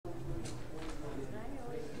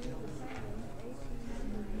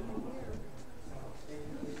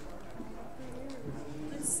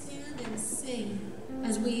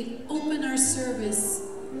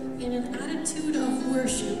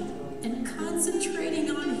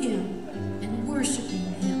concentrating on Him and worshiping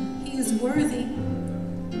Him. He is worthy.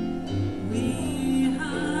 We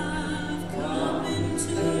have come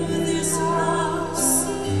into this house,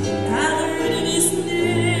 gathered in His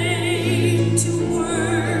name to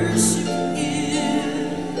worship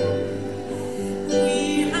Him.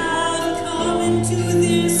 We have come into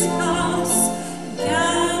this house,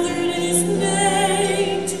 gathered in His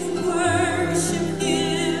name to worship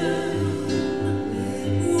Him.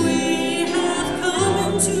 We have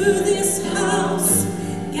come into this house,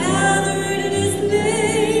 gathered in His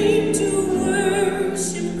name to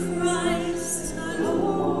worship Christ our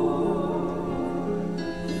Lord.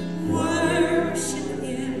 Worship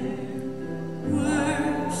Him,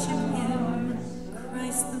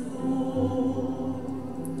 Christ the Lord.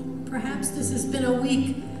 Perhaps this has been a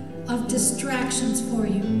week of distractions for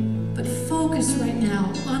you, but focus right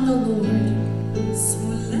now on the Lord. So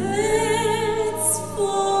let's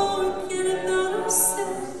forget about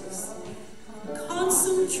ourselves,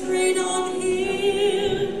 concentrate on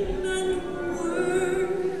Him and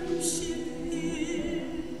worship Him.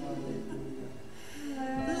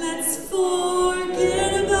 Let's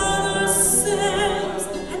forget about ourselves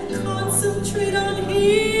and concentrate on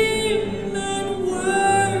Him and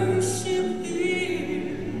worship Him.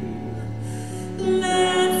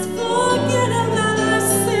 Let's forget about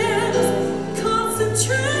ourselves,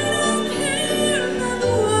 concentrate on Him and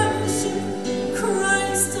worship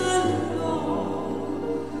Christ our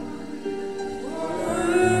Lord.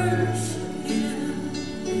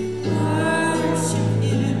 Worship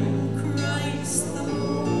Him, Christ the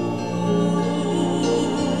Lord.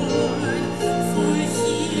 For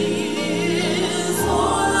He is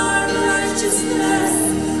all our righteousness.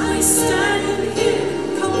 I stand in Him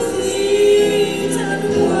complete and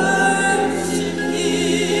worship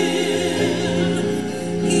Him.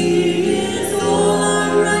 He is all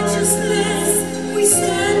our righteousness. We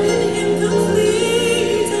stand in Him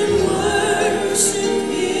complete and worship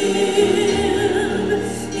Him.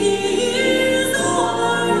 He is all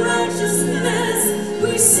our righteousness.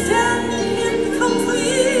 We stand in Him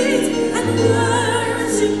complete and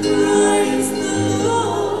worship Christ the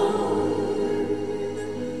Lord.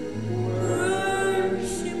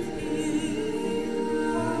 Worship Him.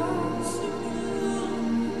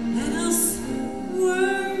 Let us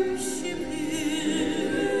worship Him.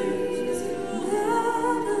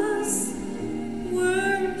 Let us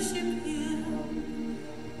worship Him.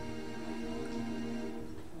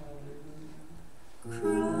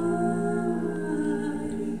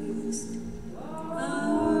 Christ our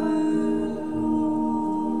Lord.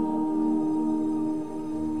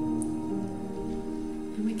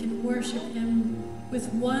 And we can worship Him with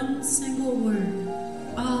one single word.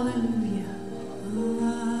 Alleluia.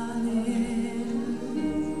 Alleluia.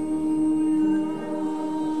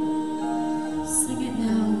 Sing it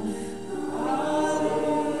now.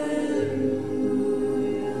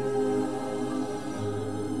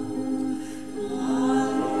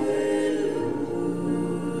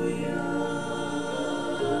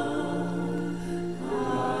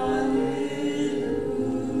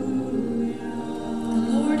 The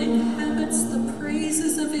Lord inhabits the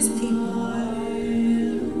praises of His people.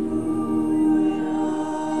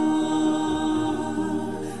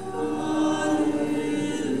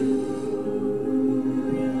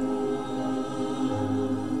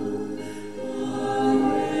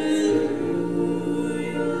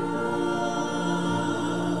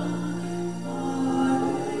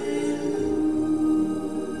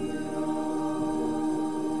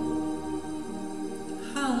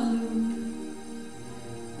 Hallelujah.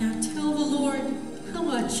 Now tell the Lord how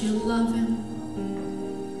much you love Him.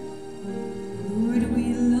 Lord,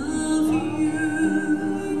 we love you.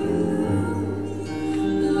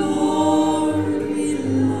 Lord, we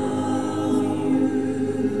love you.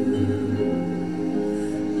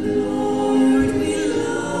 Lord, we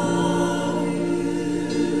love you.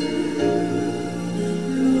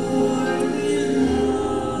 Lord, we love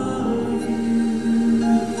you.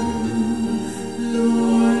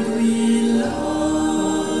 Lord, we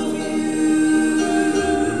love you.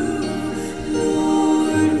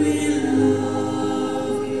 Lord, we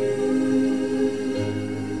love you.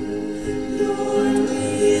 Lord,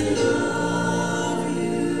 we love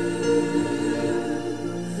you.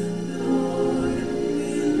 Lord,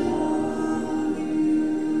 we love you.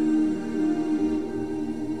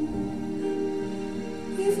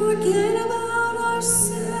 We forget about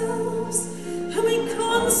ourselves and we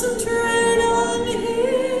concentrate on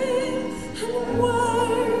Him and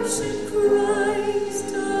worship Christ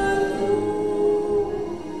our Lord.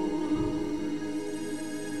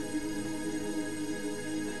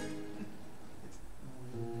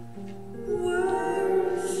 Worship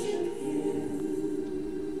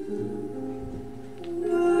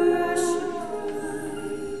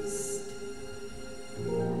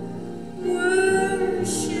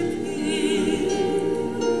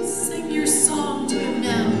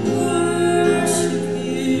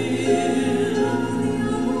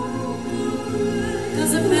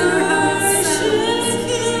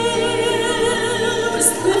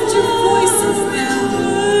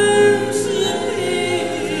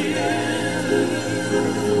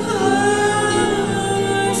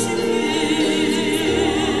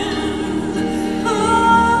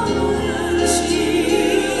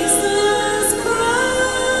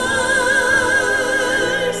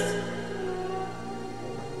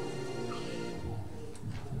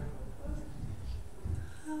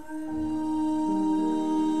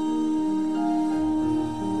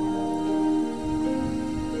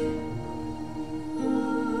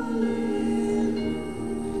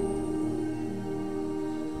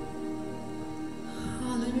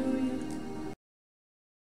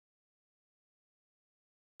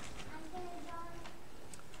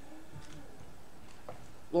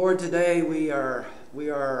Lord, today we are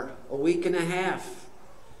a week and a half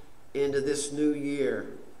into this new year.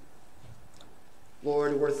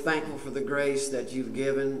 Lord, we're thankful for the grace that you've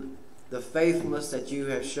given, the faithfulness that you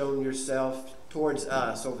have shown yourself towards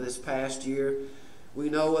us over this past year. We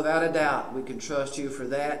know without a doubt we can trust you for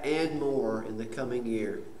that and more in the coming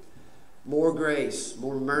year. More grace,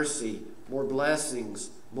 more mercy, more blessings,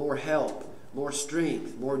 more help, more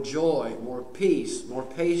strength, more joy, more peace, more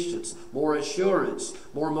patience, more assurance,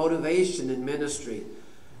 more motivation in ministry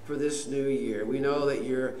for this new year. We know that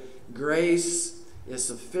your grace is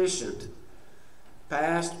sufficient,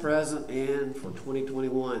 past, present, and for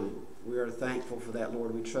 2021. We are thankful for that,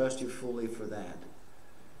 Lord. We trust you fully for that.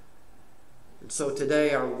 And so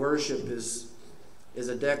today our worship is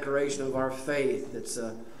a declaration of our faith. It's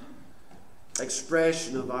an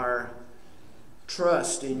expression of our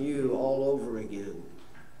trust in you all over again.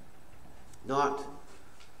 Not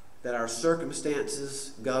that our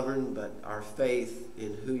circumstances govern, but our faith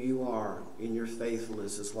in who you are, in your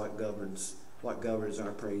faithfulness is what governs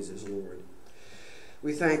our praises, Lord.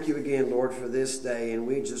 We thank you again, Lord, for this day, and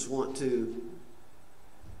we just want to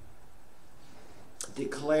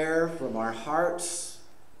declare from our hearts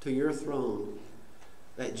to your throne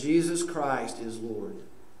that Jesus Christ is Lord.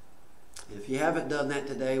 If you haven't done that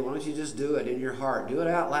today, why don't you just do it in your heart? Do it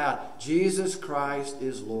out loud. Jesus Christ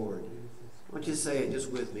is Lord. Why don't you say it just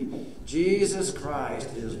with me? Jesus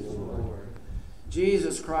Christ is Lord.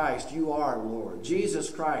 Jesus Christ, you are Lord. Jesus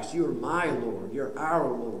Christ, you are my Lord. You're our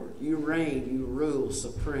Lord. You reign, you rule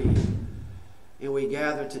supreme. And we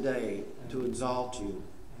gather today to exalt you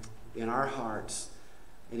in our hearts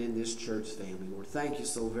and in this church family. Lord, thank you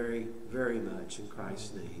so very, very much. In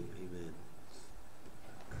Christ's name, amen.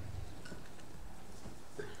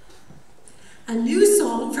 A new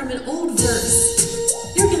song from an old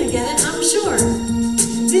verse. You're going to get it, I'm sure.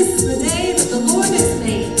 This is the day that the Lord has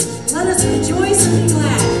made. Let us rejoice and be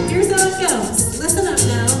glad. Here's how it goes. Listen up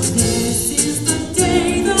now. This is the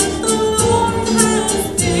day that the Lord has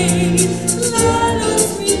made. Let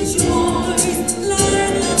us rejoice.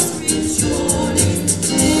 Let us rejoice.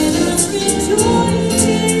 Let us rejoice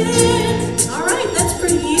in it. All right, that's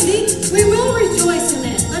pretty easy. We will rejoice in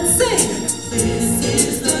it. Let's sing. This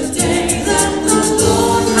is the day that the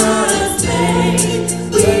Lord has made.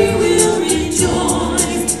 We will rejoice.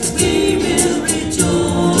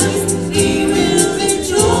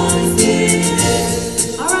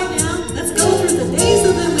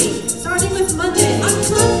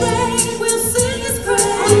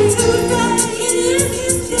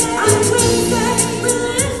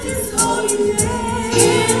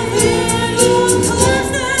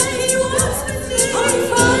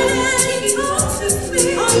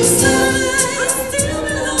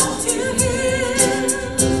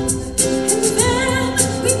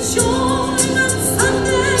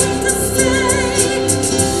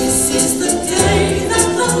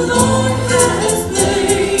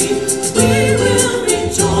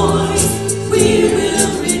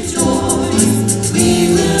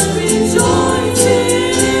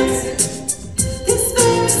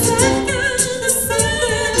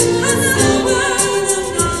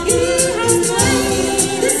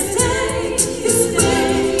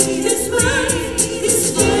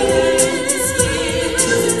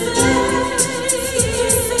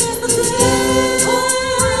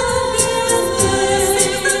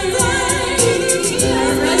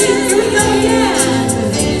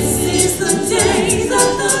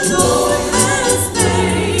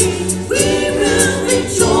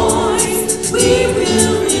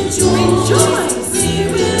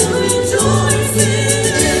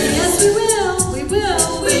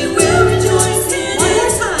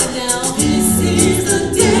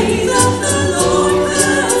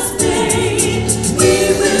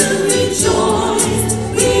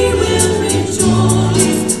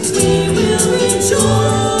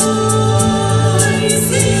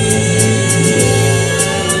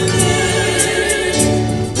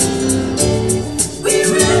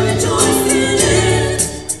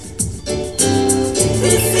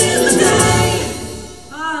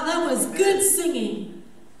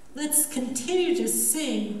 continue to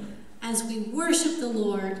sing as we worship the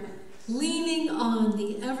Lord, leaning on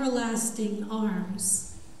the everlasting arms.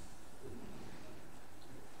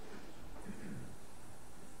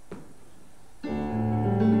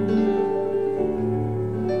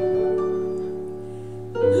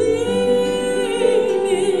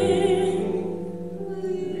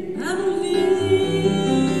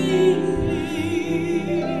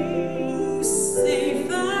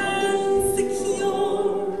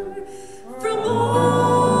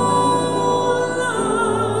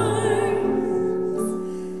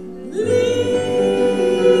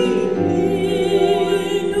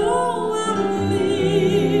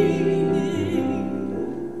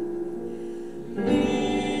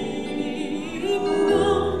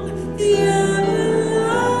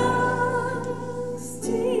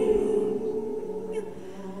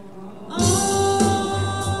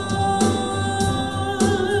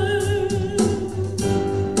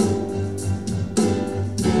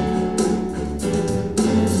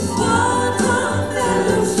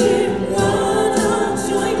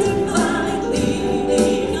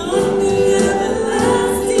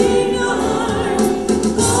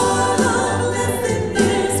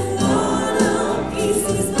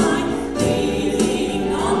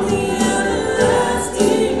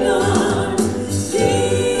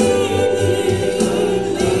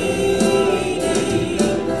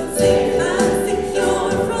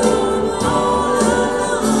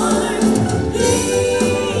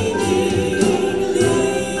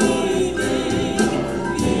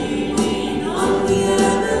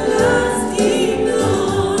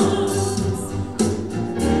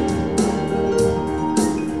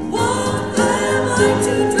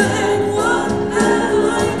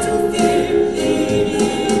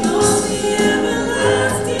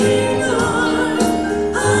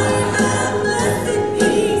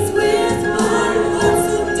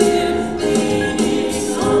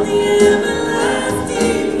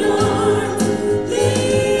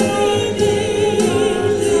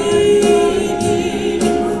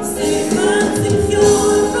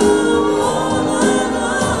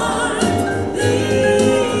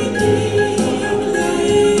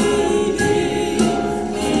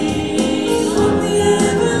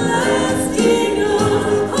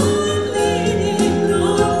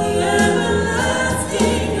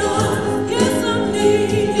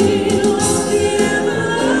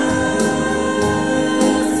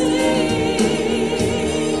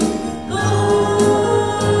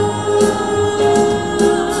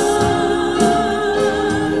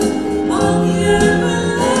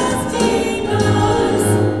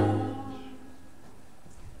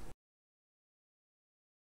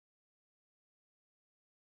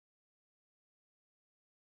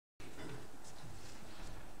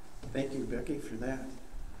 Thank you, Becky, for that.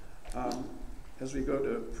 As we go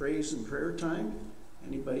to praise and prayer time,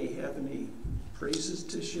 anybody have any praises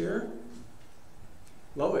to share?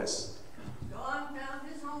 Lois. John found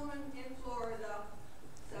his home in Florida,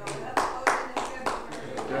 so that's what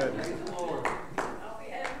in Good. Praise the Lord. I'll be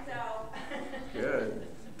heading south. Good.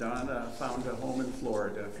 Donna found a home in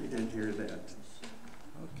Florida, if you didn't hear that.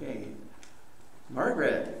 Okay.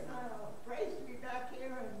 Margaret. Praise to be back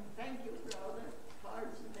here, and thank you for all the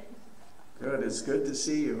cards and things. Good. It's good to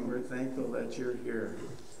see you. We're thankful that you're here.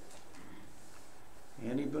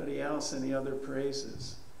 Anybody else? Any other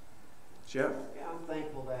praises? Jeff. Yeah, I'm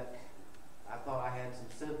thankful that I thought I had some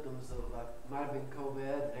symptoms of, might have been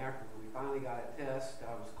COVID, and after we finally got a test,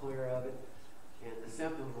 I was clear of it, and the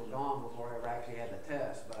symptoms were gone before I ever actually had the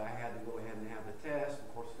test, but I had to go ahead and have the test.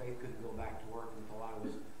 Of course, Faith couldn't go back to work until I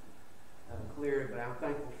was cleared, but I'm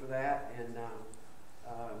thankful for that, and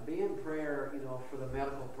be in prayer, you know, for the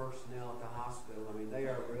medical personnel at the hospital. I mean, they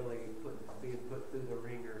are really being put through the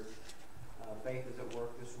ringer. Faith is at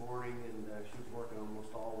work this morning, and she's working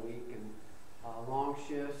almost all week, and long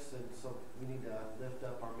shifts, and so we need to lift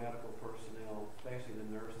up our medical personnel, especially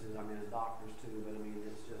the nurses, I mean the doctors too, but I mean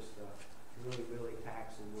it's just really, really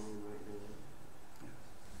taxing on them right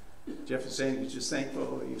now. Jeff is saying he's just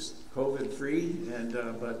thankful he's COVID-free, and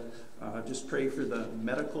but just pray for the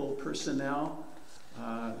medical personnel, you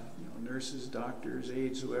know, nurses, doctors,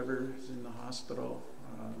 aides, whoever is in the hospital.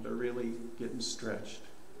 They're really getting stretched.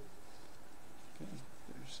 Okay,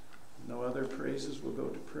 there's no other praises. We'll go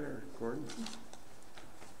to prayer. Gordon.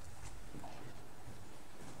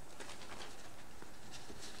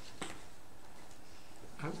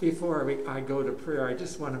 Before I go to prayer, I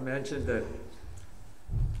just want to mention that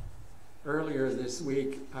earlier this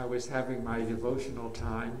week I was having my devotional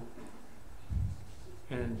time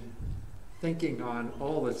and thinking on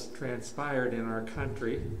all that's transpired in our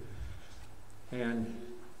country and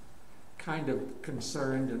kind of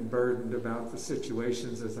concerned and burdened about the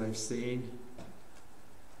situations as I've seen.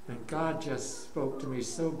 And God just spoke to me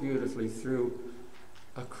so beautifully through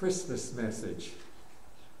a Christmas message.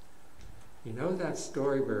 You know that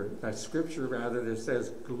that scripture that says,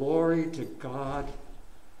 "Glory to God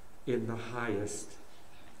in the highest,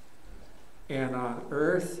 and on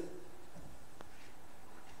earth,"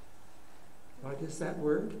 what is that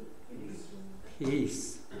word? Peace.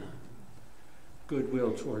 Peace.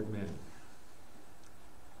 Goodwill toward men.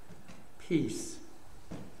 Peace.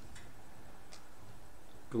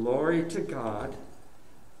 Glory to God.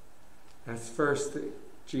 That's first that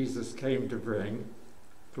Jesus came to bring.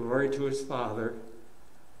 Glory to his Father.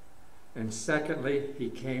 And secondly, he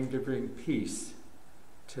came to bring peace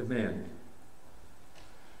to men.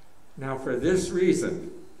 Now, for this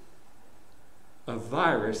reason, a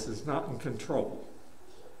virus is not in control.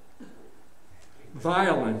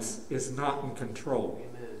 Violence is not in control.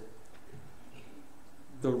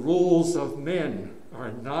 The rules of men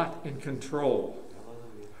are not in control.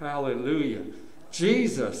 Hallelujah.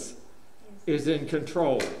 Jesus is in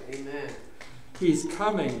control. Amen. He's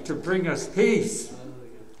coming to bring us peace.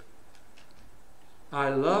 I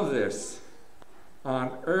love this.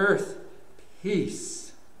 On earth,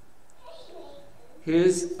 peace.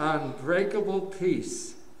 His unbreakable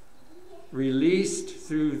peace released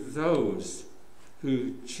through those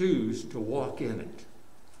who choose to walk in it.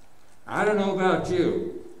 I don't know about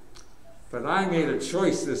you, but I made a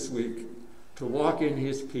choice this week to walk in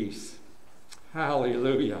his peace.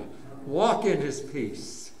 Hallelujah. Walk in his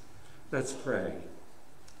peace. Let's pray.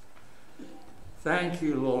 Thank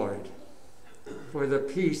you, Lord, for the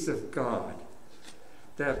peace of God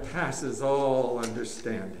that passes all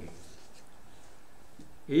understanding.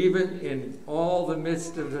 Even in all the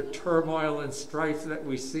midst of the turmoil and strife that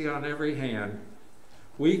we see on every hand,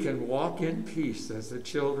 we can walk in peace as the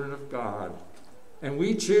children of God. And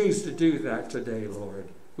we choose to do that today, Lord.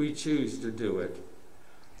 We choose to do it.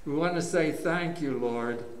 We want to say thank you,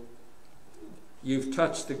 Lord. You've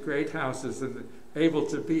touched the great houses and able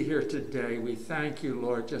to be here today. We thank you,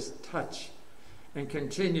 Lord. Just touch and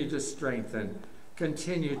continue to strengthen,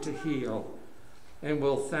 continue to heal, and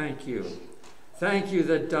we'll thank you. Thank you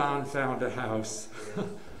that Don found a house.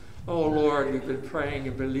 Oh, Lord, we've been praying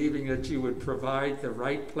and believing that you would provide the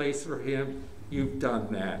right place for him. You've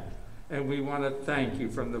done that. And we want to thank you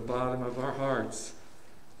from the bottom of our hearts.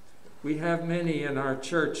 We have many in our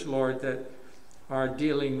church, Lord, that are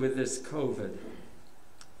dealing with this COVID.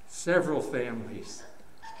 Several families.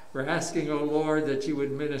 We're asking, oh Lord, that you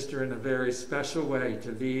would minister in a very special way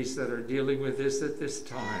to these that are dealing with this at this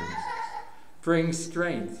time. Bring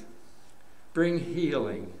strength. Bring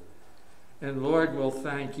healing. And Lord, we'll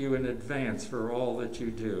thank you in advance for all that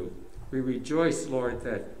you do. We rejoice, Lord,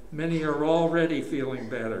 that many are already feeling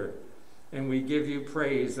better. And we give you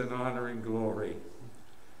praise and honor and glory.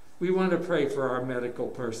 We want to pray for our medical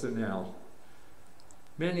personnel.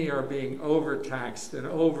 Many are being overtaxed and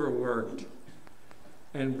overworked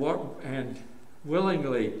and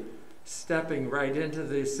willingly stepping right into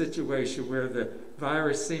the situation where the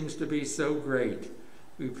virus seems to be so great.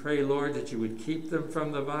 We pray, Lord, that you would keep them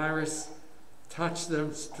from the virus, touch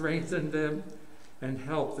them, strengthen them, and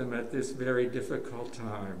help them at this very difficult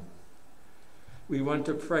time. We want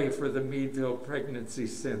to pray for the Meadville Pregnancy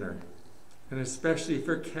Center, and especially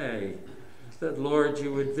for Kay, that, Lord,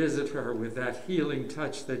 you would visit her with that healing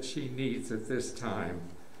touch that she needs at this time.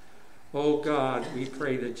 Oh God, we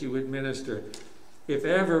pray that you would minister. If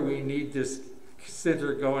ever we need this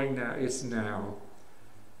center going now, it's now.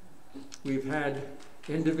 We've had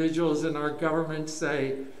individuals in our government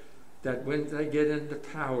say that when they get into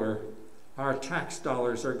power, our tax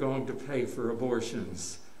dollars are going to pay for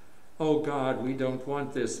abortions. Oh God, we don't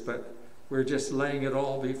want this, but we're just laying it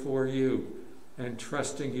all before you and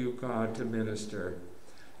trusting you, God, to minister.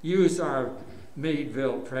 Use our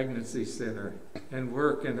Meadville Pregnancy Center and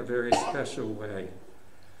work in a very special way.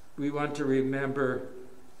 We want to remember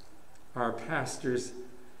our pastor's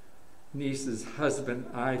niece's husband,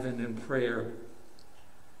 Ivan, in prayer.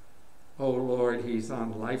 Oh Lord, he's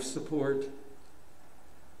on life support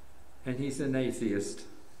and he's an atheist.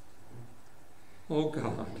 Oh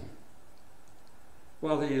God,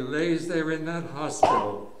 while he lays there in that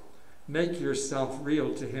hospital, make yourself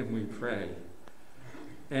real to him, we pray.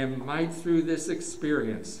 And might through this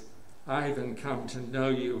experience, Ivan come to know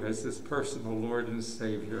you as his personal Lord and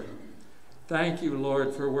Savior. Thank you,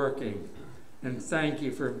 Lord, for working, and thank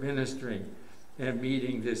you for ministering and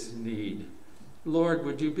meeting this need. Lord,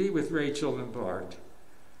 would you be with Rachel and Bart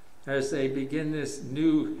as they begin this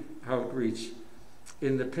new outreach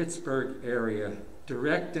in the Pittsburgh area.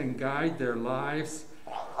 Direct and guide their lives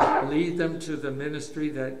Lead them to the ministry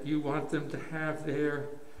that you want them to have there,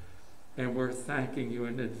 and we're thanking you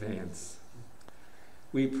in advance.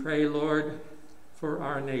 We pray, Lord, for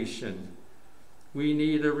our nation. We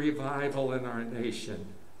need a revival in our nation.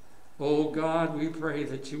 Oh God, we pray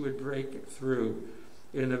that you would break through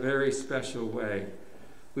in a very special way.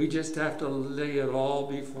 We just have to lay it all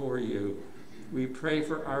before you. We pray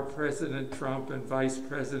for our President Trump and Vice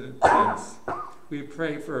President Pence. We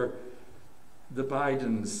pray for the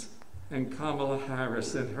Bidens and Kamala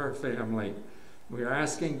Harris and her family. We're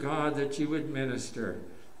asking God that you would minister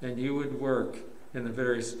and you would work in a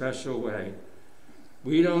very special way.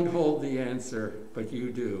 We don't hold the answer, but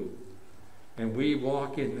you do. And we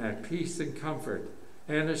walk in that peace and comfort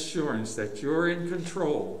and assurance that you're in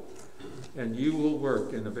control and you will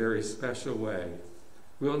work in a very special way.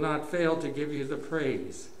 We'll not fail to give you the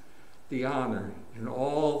praise, the honor, and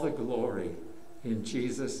all the glory. In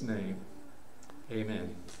Jesus' name,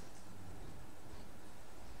 amen.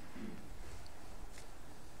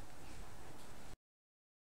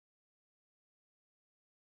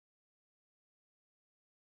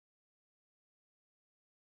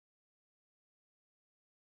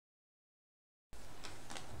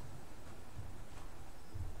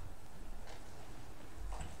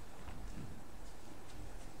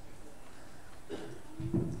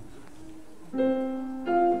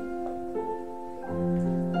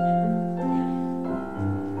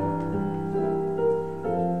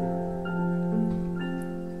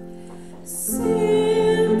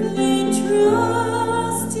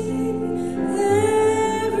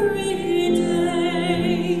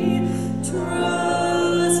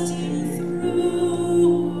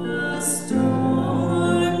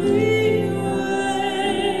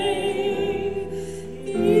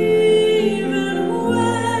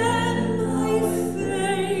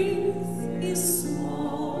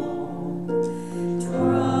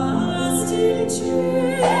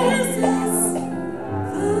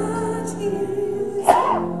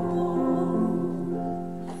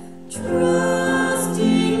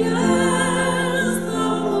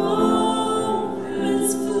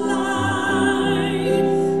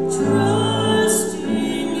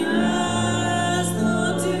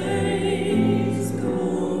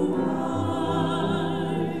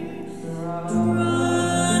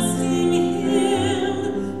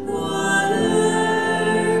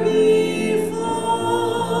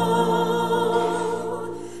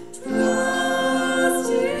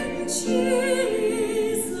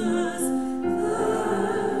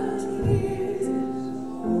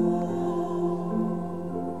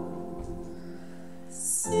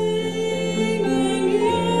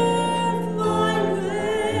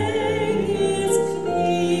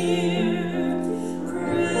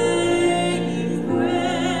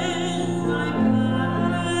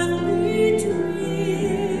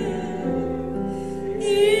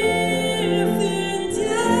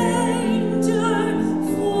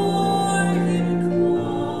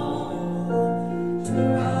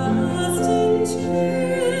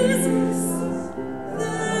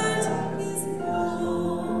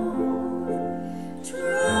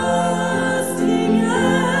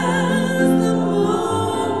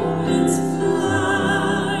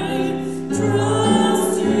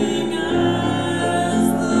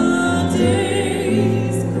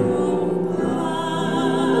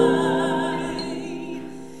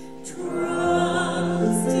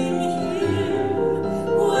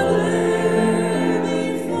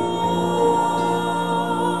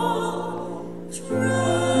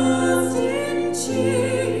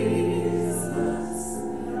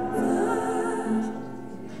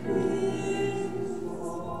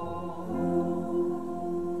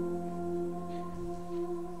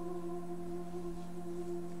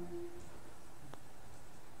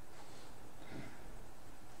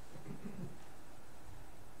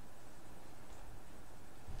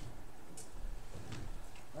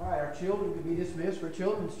 Children can be dismissed for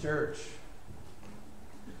Children's Church.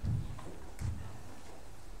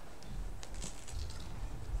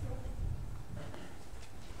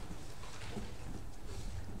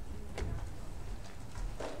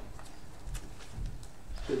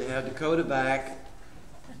 Good to have Dakota back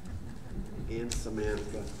and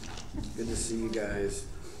Samantha. Good to see you guys.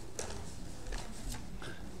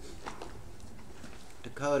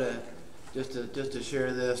 Dakota, just to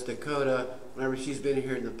share this, Dakota, whenever she's been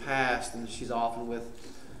here in the past, and she's often with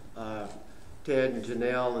Ted and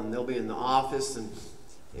Janelle, and they'll be in the office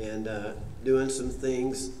and doing some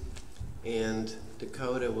things, and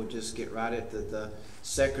Dakota will just get right at the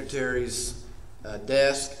secretary's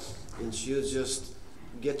desk, and she'll just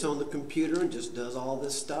gets on the computer and just does all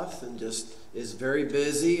this stuff and just is very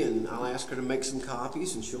busy, and I'll ask her to make some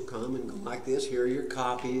copies, and she'll come and go like this, here are your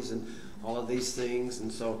copies, and all of these things.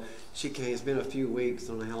 And so she came, it's been a few weeks, I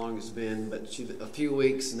don't know how long it's been, but a few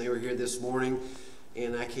weeks, and they were here this morning,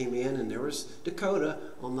 and I came in, and there was Dakota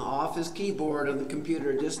on the office keyboard on the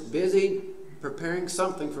computer, just busy preparing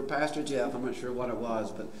something for Pastor Jeff. I'm not sure what it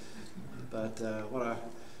was, but what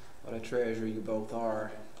a treasure you both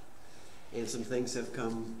are. And some things have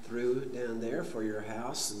come through down there for your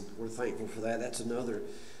house, and we're thankful for that. That's another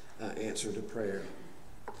answer to prayer.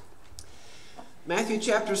 Matthew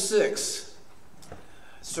chapter 6,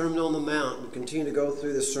 Sermon on the Mount. We continue to go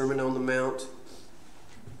through the Sermon on the Mount.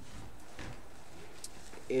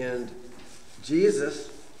 And Jesus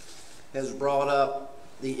has brought up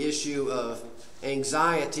the issue of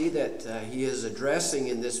anxiety that he is addressing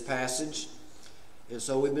in this passage. And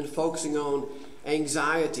so we've been focusing on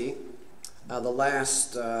anxiety the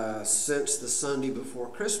last, since the Sunday before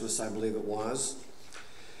Christmas, I believe it was.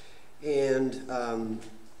 And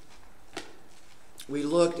we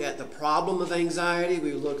looked at the problem of anxiety.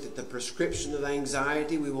 We looked at the prescription of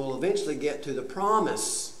anxiety. We will eventually get to the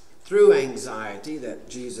promise through anxiety that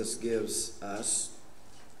Jesus gives us.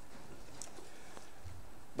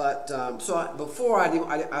 But before I do,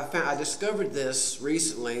 I discovered this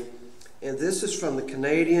recently, and this is from the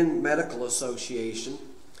Canadian Medical Association.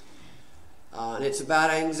 And it's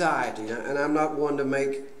about anxiety. And I'm not one to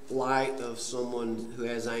make light of someone who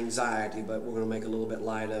has anxiety, but we're going to make a little bit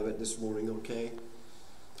light of it this morning, okay?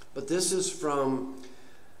 But this is from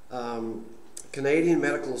Canadian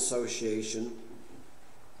Medical Association.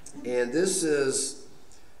 And this is,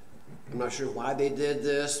 I'm not sure why they did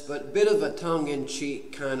this, but a bit of a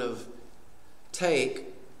tongue-in-cheek kind of take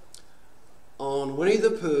on Winnie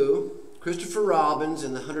the Pooh, Christopher Robin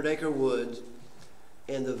in the 100-Acre Wood,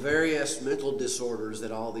 and the various mental disorders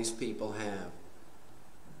that all these people have.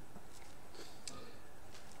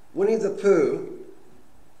 Winnie the Pooh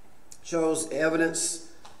shows evidence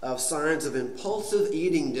of signs of impulsive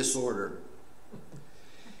eating disorder.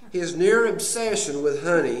 His near obsession with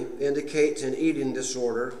honey indicates an eating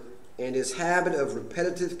disorder, and his habit of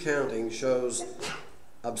repetitive counting shows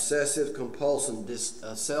obsessive compulsive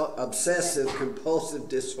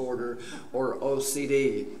disorder, or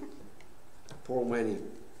OCD. Poor Winnie.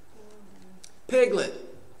 Piglet,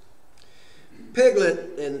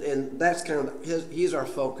 and that's kind of he's our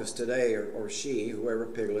focus today, or she, whoever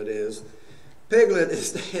Piglet is. Piglet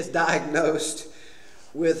is diagnosed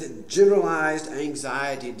with generalized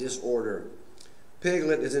anxiety disorder.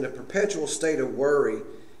 Piglet is in a perpetual state of worry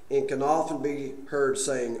and can often be heard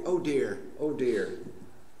saying, "Oh dear, oh dear."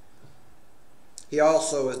 He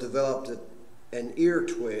also has developed an ear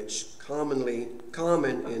twitch, common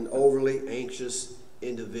in overly anxious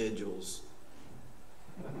individuals.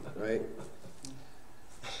 Right?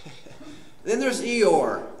 Then there's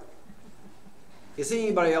Eeyore. Is he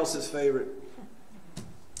anybody else's favorite?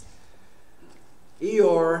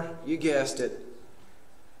 Eeyore, you guessed it,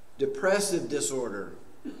 depressive disorder.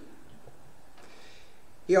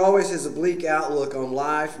 He always has a bleak outlook on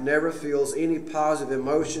life, never feels any positive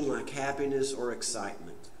emotion like happiness or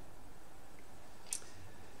excitement.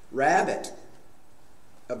 Rabbit,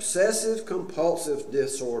 obsessive compulsive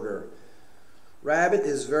disorder. Rabbit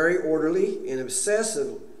is very orderly and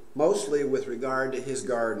obsessive, mostly with regard to his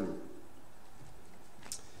garden.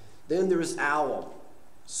 Then there is Owl,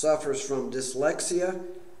 suffers from dyslexia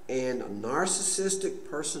and narcissistic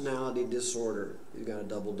personality disorder. He's got a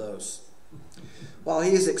double dose. While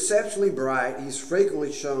he is exceptionally bright, he's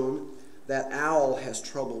frequently shown that Owl has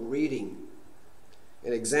trouble reading.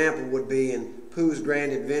 An example would be in Pooh's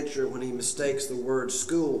Grand Adventure when he mistakes the word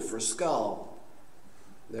school for skull.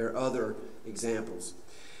 There are other examples.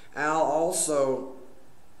 Owl also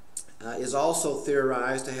is also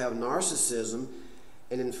theorized to have narcissism,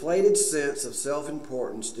 an inflated sense of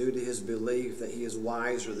self-importance due to his belief that he is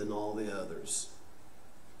wiser than all the others.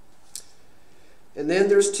 And then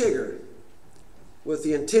there's Tigger, with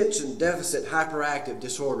the attention deficit hyperactive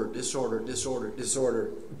disorder.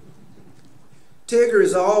 Tigger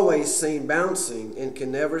is always seen bouncing and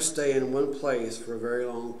can never stay in one place for a very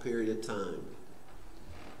long period of time.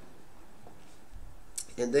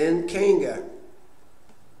 And then Kanga.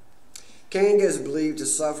 Kanga is believed to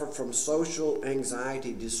suffer from social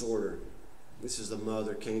anxiety disorder. This is the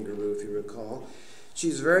mother kangaroo, if you recall.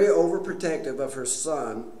 She's very overprotective of her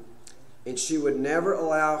son, and she would never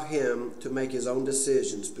allow him to make his own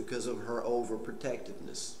decisions because of her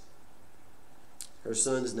overprotectiveness. Her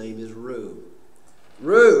son's name is Roo.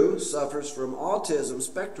 Roo suffers from autism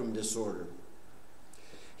spectrum disorder.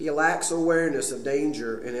 He lacks awareness of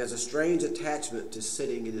danger and has a strange attachment to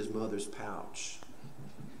sitting in his mother's pouch.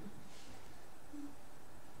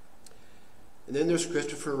 And then there's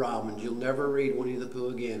Christopher Robin. You'll never read Winnie the Pooh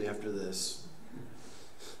again after this.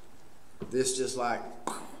 This just like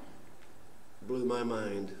blew my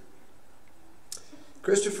mind.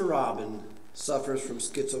 Christopher Robin suffers from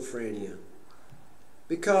schizophrenia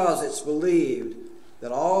because it's believed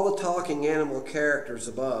that all the talking animal characters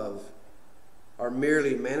above are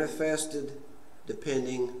merely manifested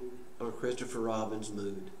depending on Christopher Robin's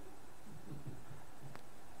mood.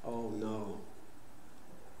 Oh no.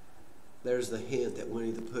 There's the hint that Winnie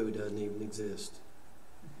the Pooh doesn't even exist.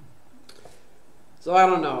 So I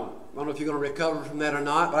don't know. I don't know if you're going to recover from that or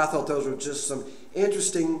not, but I thought those were just some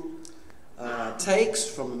interesting takes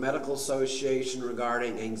from the Medical Association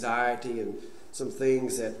regarding anxiety and some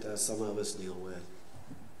things that some of us deal with.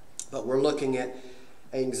 But we're looking at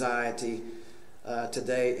anxiety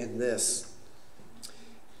today in this.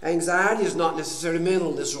 Anxiety is not necessarily a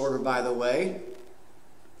mental disorder, by the way,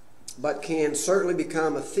 but can certainly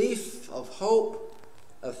become a thief of hope,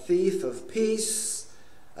 a thief of peace,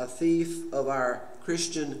 a thief of our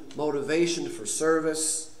Christian motivation for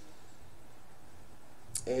service.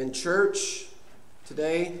 And church,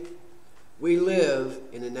 today, we live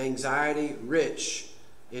in an anxiety-rich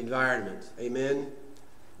environment. Amen?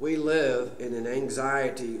 We live in an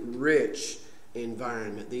anxiety-rich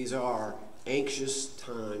environment. These are anxious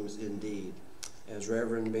times indeed, as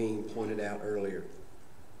Reverend Bean pointed out earlier.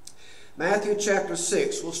 Matthew chapter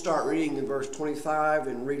 6, we'll start reading in verse 25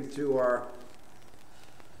 and read through our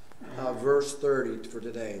verse 30 for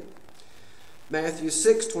today. Matthew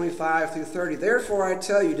 6, 25 through 30. Therefore I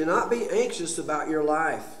tell you, do not be anxious about your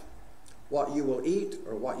life, what you will eat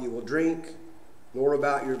or what you will drink, nor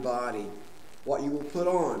about your body, what you will put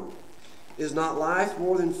on. Is not life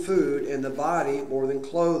more than food, and the body more than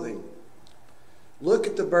clothing? Look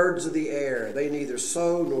at the birds of the air. They neither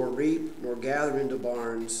sow nor reap nor gather into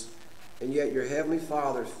barns, and yet your heavenly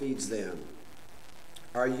Father feeds them.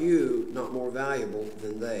 Are you not more valuable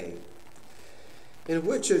than they? And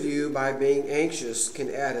which of you, by being anxious, can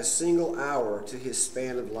add a single hour to his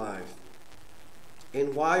span of life?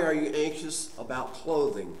 And why are you anxious about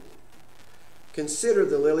clothing? Consider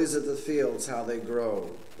the lilies of the fields, how they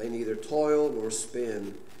grow. They neither toil nor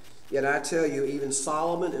spin. Yet I tell you, even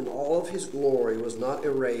Solomon in all of his glory was not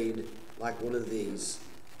arrayed like one of these.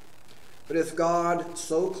 But if God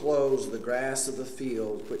so clothes the grass of the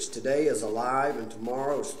field, which today is alive and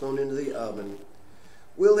tomorrow is thrown into the oven,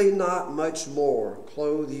 will he not much more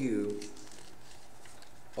clothe you,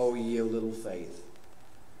 O ye of little faith?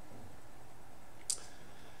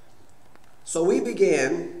 So we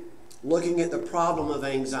began looking at the problem of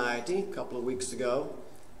anxiety a couple of weeks ago.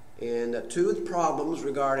 And two problems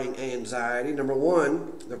regarding anxiety. Number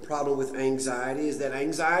one, the problem with anxiety is that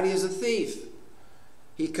anxiety is a thief.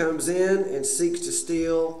 He comes in and seeks to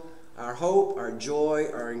steal our hope, our joy,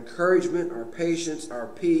 our encouragement, our patience, our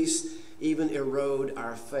peace, even erode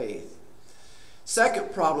our faith.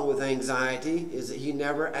 Second problem with anxiety is that he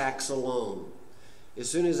never acts alone. As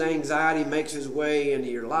soon as anxiety makes his way into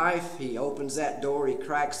your life, he opens that door, he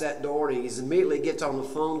cracks that door, and he immediately gets on the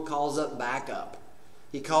phone, calls up backup.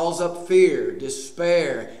 He calls up fear,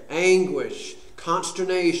 despair, anguish,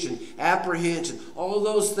 consternation, apprehension, all of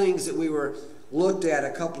those things that we were looked at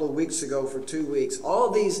a couple of weeks ago for 2 weeks. All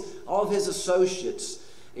of his associates.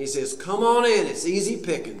 And he says, come on in, it's easy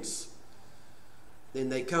pickings. Then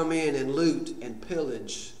they come in and loot and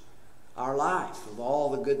pillage our life of all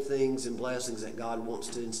the good things and blessings that God wants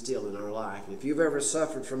to instill in our life. And if you've ever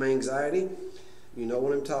suffered from anxiety, you know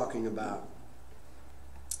what I'm talking about.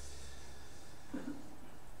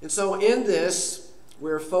 And so in this,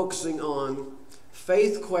 we're focusing on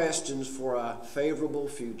faith questions for a favorable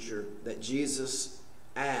future that Jesus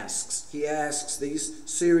asks. He asks these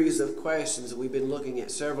series of questions that we've been looking at,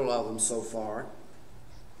 several of them so far.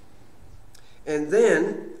 And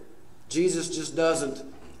then Jesus just doesn't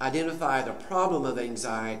identify the problem of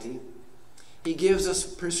anxiety. He gives us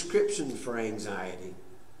a prescription for anxiety.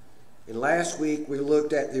 And last week we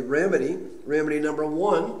looked at the remedy number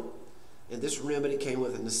one. And this remedy came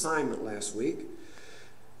with an assignment last week.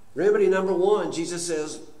 Remedy number one, Jesus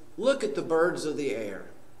says, look at the birds of the air.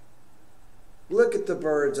 Look at the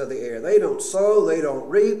birds of the air. They don't sow, they don't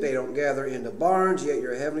reap, they don't gather into barns, yet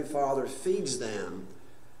your heavenly Father feeds them.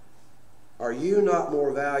 Are you not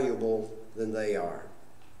more valuable than they are?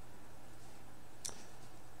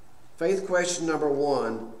 Faith question number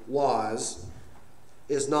one was,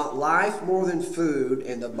 is not life more than food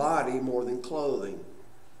and the body more than clothing?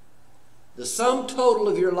 The sum total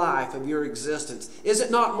of your life, of your existence, is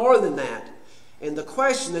it not more than that? And the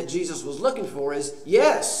question that Jesus was looking for is,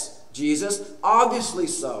 yes, Jesus, obviously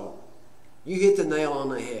so. You hit the nail on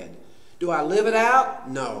the head. Do I live it out?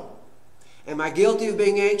 No. Am I guilty of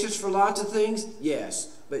being anxious for lots of things?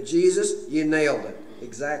 Yes. But Jesus, you nailed it.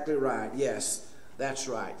 Exactly right. Yes, that's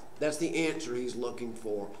right. That's the answer he's looking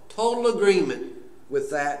for. Total agreement with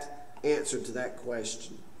that answer to that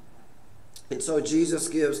question. And so Jesus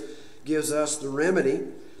gives us the remedy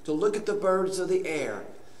to look at the birds of the air.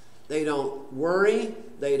 They don't worry.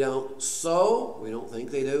 They don't sow. We don't think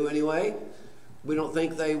they do anyway. We don't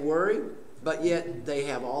think they worry. But yet they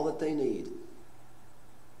have all that they need.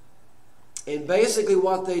 And basically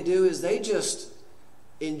what they do is they just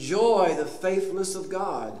enjoy the faithfulness of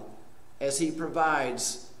God as he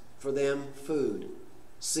provides for them food,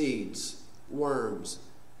 seeds, worms,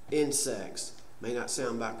 insects. May not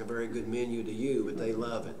sound like a very good menu to you, but they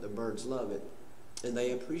love it. The birds love it. And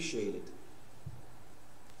they appreciate it.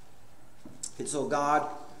 And so God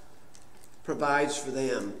provides for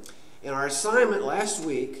them. And our assignment last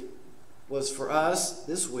week was for us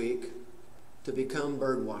this week to become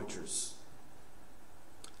bird watchers.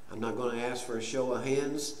 I'm not going to ask for a show of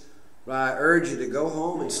hands, but I urge you to go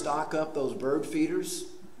home and stock up those bird feeders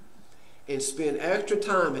and spend extra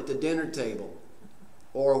time at the dinner table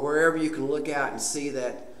or wherever you can look out and see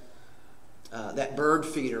that bird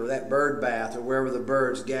feeder or that bird bath or wherever the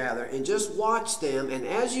birds gather, and just watch them. And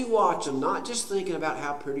as you watch them, not just thinking about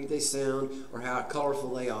how pretty they sound or how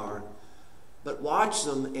colorful they are, but watch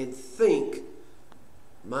them and think,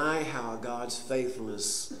 my, how God's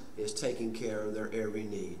faithfulness is taking care of their every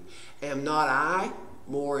need. Am not I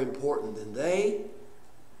more important than they?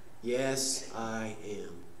 Yes, I am.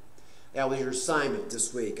 That was your assignment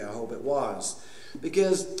this week. I hope it was.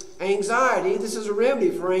 Because anxiety, this is a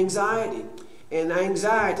remedy for anxiety. And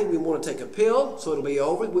anxiety, we want to take a pill so it'll be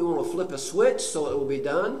over. We want to flip a switch so it will be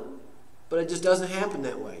done. But it just doesn't happen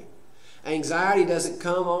that way. Anxiety doesn't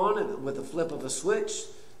come on with the flip of a switch.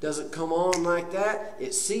 Doesn't come on like that.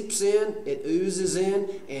 It seeps in, it oozes in,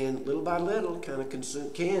 and little by little kind of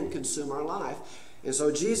can consume our life. And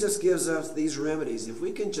so Jesus gives us these remedies. If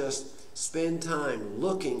we can just spend time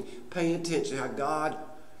looking, paying attention how God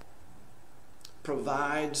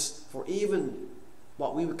provides for even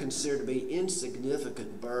what we would consider to be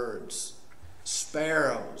insignificant birds,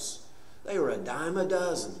 sparrows. They were a dime a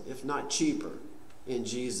dozen, if not cheaper, in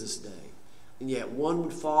Jesus' day. And yet one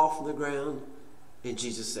would fall from the ground, and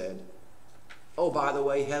Jesus said, oh, by the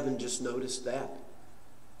way, heaven just noticed that.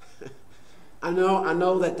 I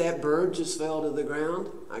know that bird just fell to the ground.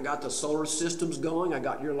 I got the solar systems going. I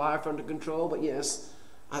got your life under control. But yes,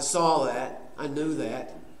 I saw that. I knew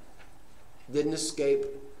that. Didn't escape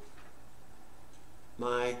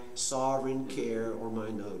my sovereign care or my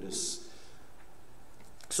notice.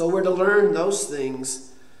 So we're to learn those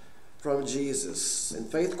things from Jesus. And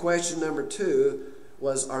faith question number 2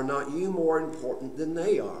 was, are not you more important than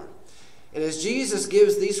they are? And as Jesus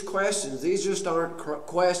gives these questions, these just aren't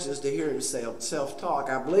questions to hear himself self-talk.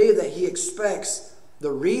 I believe that he expects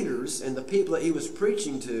the readers and the people that he was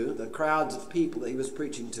preaching to, the crowds of people that he was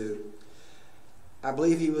preaching to, I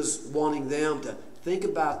believe he was wanting them to think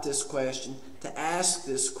about this question, to ask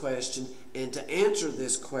this question, and to answer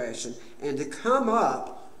this question, and to come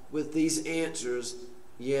up with these answers.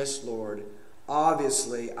 Yes, Lord,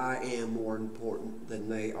 obviously I am more important than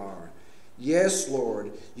they are. Yes,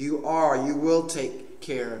 Lord, you are. You will take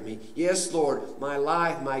care of me. Yes, Lord, my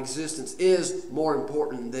life, my existence is more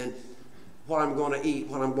important than what I'm going to eat,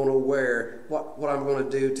 what I'm going to wear, what I'm going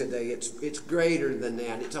to do today. It's greater than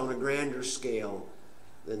that. It's on a grander scale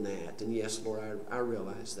than that. And yes, Lord, I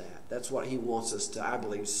realize that. That's what he wants us to, I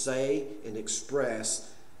believe, say and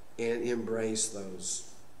express and embrace those.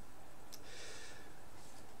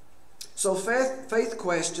 So faith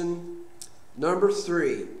question number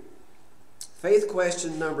 3. Faith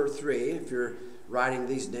question number 3, if you're writing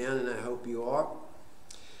these down, and I hope you are,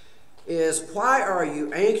 is, why are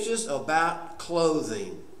you anxious about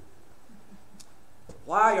clothing?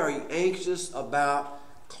 Why are you anxious about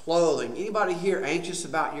clothing? Anybody here anxious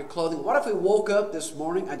about your clothing? What if we woke up this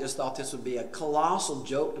morning? I just thought this would be a colossal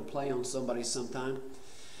joke to play on somebody sometime.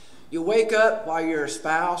 You wake up while your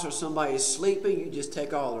spouse or somebody is sleeping. You just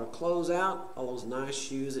take all their clothes out, all those nice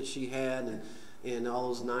shoes that she had, and all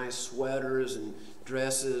those nice sweaters and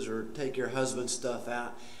dresses, or take your husband's stuff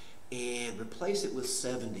out and replace it with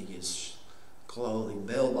 70-ish clothing,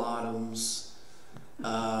 bell bottoms,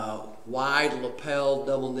 wide lapel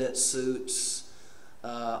double knit suits,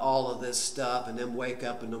 all of this stuff, and then wake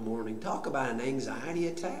up in the morning. Talk about an anxiety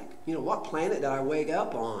attack. You know, what planet did I wake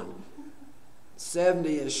up on?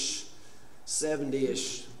 70-ish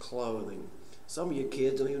clothing. Some of you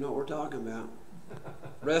kids don't even know what we're talking about.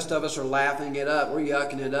 Rest of us are laughing it up. We're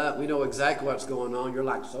yucking it up. We know exactly what's going on. You're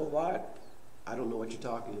like, so what? I don't know what you're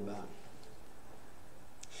talking about.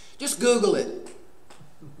 Just Google it.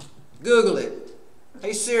 Google it.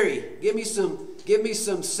 Hey Siri, give me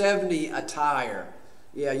some 70 attire.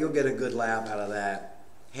 Yeah, you'll get a good laugh out of that.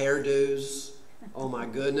 Hairdos. Oh my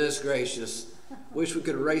goodness gracious. Wish we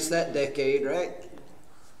could erase that decade, right?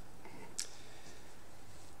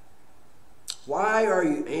 Why are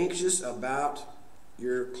you anxious about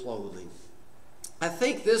your clothing? I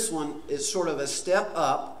think this one is sort of a step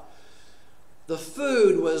up. The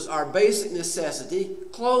food was our basic necessity.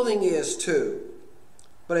 Clothing is too.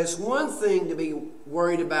 But it's one thing to be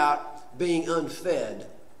worried about being unfed.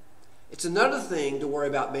 It's another thing to worry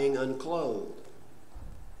about being unclothed.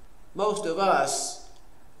 Most of us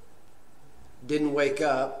didn't wake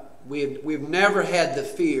up. We've never had the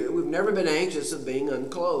fear. We've never been anxious of being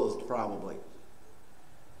unclothed, probably.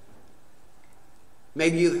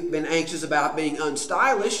 Maybe you've been anxious about being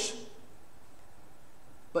unstylish,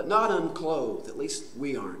 but not unclothed. At least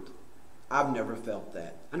we aren't. I've never felt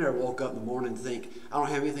that. I never woke up in the morning and think, I don't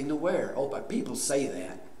have anything to wear. Oh, but people say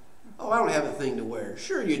that. Oh, I don't have a thing to wear.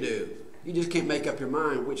 Sure you do. You just can't make up your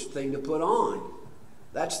mind which thing to put on.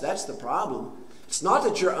 That's the problem. It's not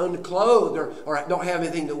that you're unclothed or don't have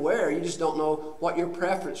anything to wear. You just don't know what your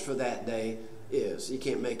preference for that day is. You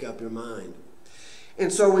can't make up your mind. And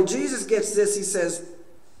so when Jesus gets this, he says,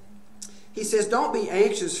 don't be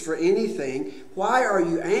anxious for anything. Why are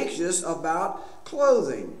you anxious about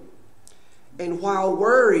clothing? And while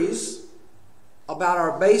worries about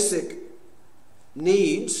our basic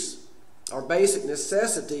needs, our basic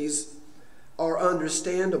necessities are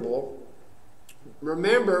understandable,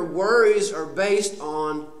 remember, worries are based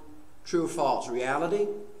on true or false. Reality?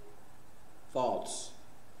 False.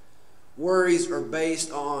 Worries are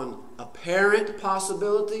based on apparent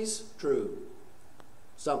possibilities. True.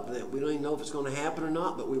 Something that we don't even know if it's going to happen or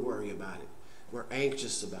not, but we worry about it. We're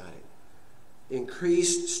anxious about it.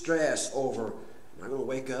 Increased stress over, am I going to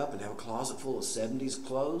wake up and have a closet full of 70s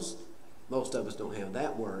clothes? Most of us don't have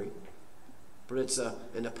that worry. But it's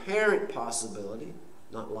an apparent possibility.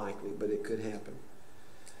 Not likely, but it could happen.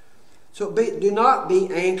 So do not be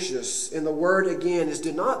anxious. And the word again is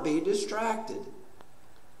do not be distracted.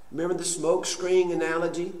 Remember the smoke screen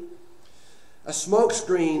analogy? A smoke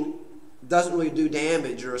screen doesn't really do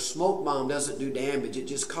damage, or a smoke bomb doesn't do damage. It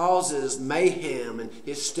just causes mayhem and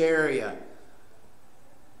hysteria.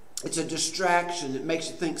 It's a distraction. It makes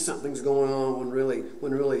you think something's going on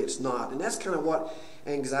when really it's not. And that's kind of what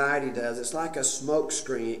anxiety does. It's like a smoke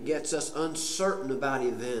screen. It gets us uncertain about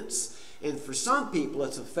events. And for some people,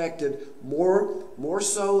 it's affected more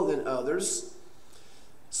so than others.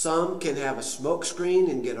 Some can have a smoke screen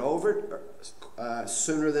and get over it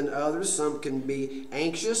sooner than others. Some can be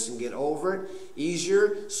anxious and get over it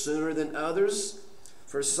easier, sooner than others.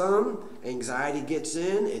 For some, anxiety gets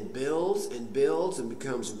in and builds and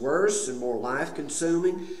becomes worse and more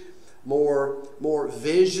life-consuming, more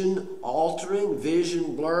vision-altering,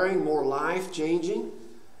 vision blurring, more life-changing.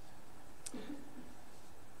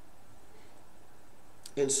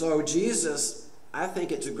 And so Jesus, I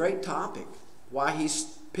think it's a great topic. Why he's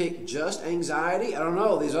picked just anxiety? I don't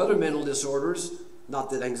know. These other mental disorders, not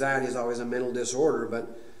that anxiety is always a mental disorder,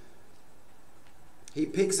 but he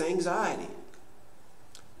picks anxiety.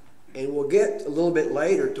 And we'll get a little bit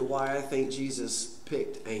later to why I think Jesus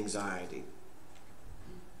picked anxiety.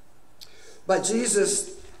 But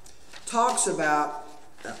Jesus talks about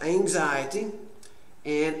anxiety.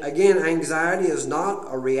 And again, anxiety is not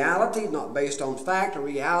a reality, not based on fact or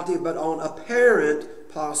reality, but on apparent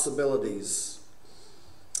possibilities.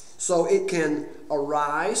 So it can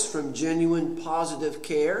arise from genuine positive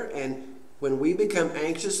care. And when we become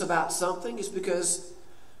anxious about something, it's because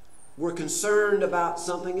we're concerned about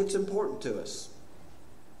something that's important to us.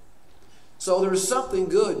 So there's something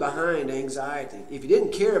good behind anxiety. If you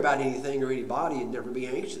didn't care about anything or anybody, you'd never be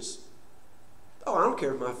anxious. Oh, I don't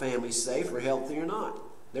care if my family's safe or healthy or not.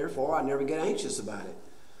 Therefore, I never get anxious about it.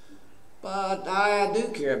 But I do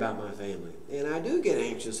care about my family. And I do get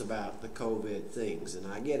anxious about the COVID things.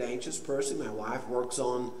 And I get anxious personally. My wife works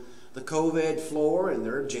on the COVID floor, and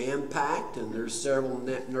they're jam-packed. And there's several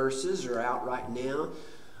nurses who are out right now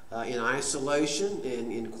in isolation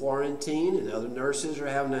and in quarantine. And other nurses are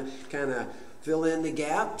having to kind of fill in the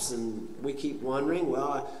gaps. And we keep wondering,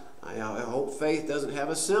 well, I hope Faith doesn't have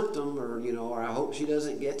a symptom, or I hope she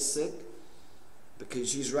doesn't get sick, because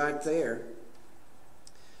she's right there.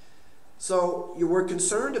 So we're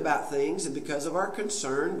concerned about things, and because of our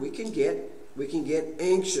concern, we can get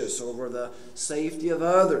anxious over the safety of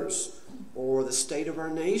others or the state of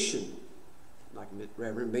our nation. Like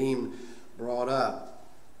Reverend Beam brought up.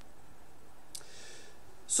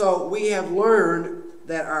 So we have learned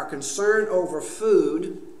that our concern over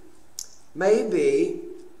food may be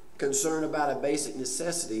concern about a basic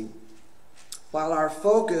necessity, while our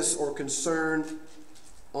focus or concern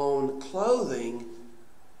on clothing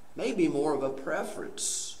may be more of a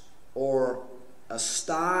preference or a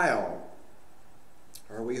style.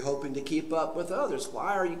 Are we hoping to keep up with others?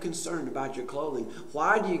 Why are you concerned about your clothing?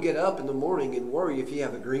 Why do you get up in the morning and worry if you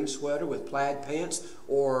have a green sweater with plaid pants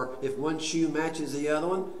or if one shoe matches the other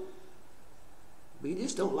one? We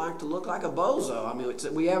just don't like to look like a bozo. I mean,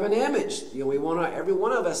 we have an image. We want to. Every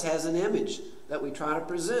one of us has an image that we try to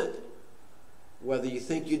present, whether you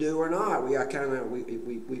think you do or not. We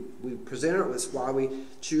present it. That's why we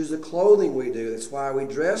choose the clothing we do. That's why we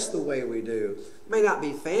dress the way we do. It may not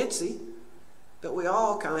be fancy, but we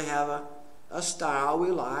all kind of have a style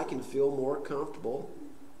we like and feel more comfortable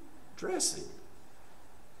dressing.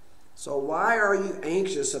 So why are you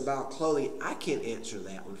anxious about clothing? I can't answer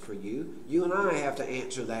that one for you. You and I have to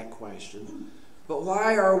answer that question. But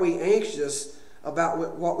why are we anxious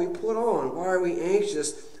about what we put on? Why are we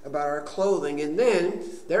anxious about our clothing? And then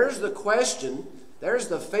there's the question, there's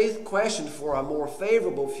the faith question for a more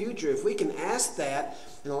favorable future. If we can ask that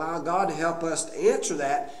and allow God to help us to answer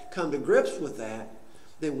that, come to grips with that,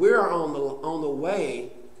 then we're on the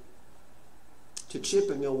way to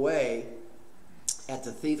chipping away at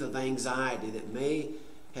the thief of anxiety that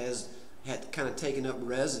had kind of taken up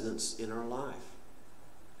residence in our life.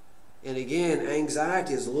 And again,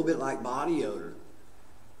 anxiety is a little bit like body odor.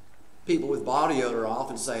 People with body odor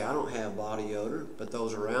often say, I don't have body odor, but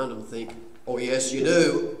those around them think, oh yes you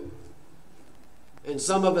do. And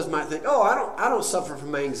some of us might think, oh, I don't suffer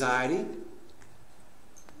from anxiety.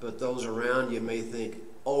 But those around you may think,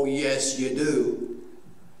 oh yes you do.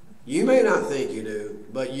 You may not think you do,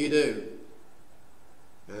 but you do.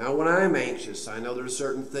 Now when I'm anxious, I know there's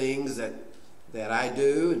certain things that I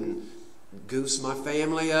do and goofs my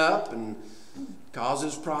family up and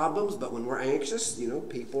causes problems, but when we're anxious,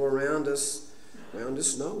 people around us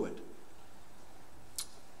know it.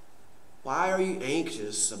 Why are you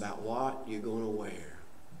anxious about what you're going to wear?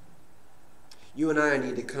 You and I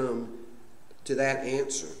need to come to that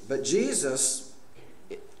answer. But Jesus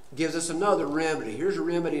gives us another remedy. Here's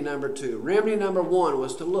remedy number 2. Remedy number 1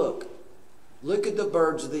 was to look. Look at the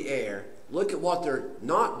birds of the air. Look at what they're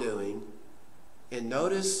not doing. And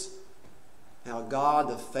notice how God,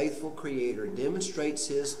 the faithful Creator, demonstrates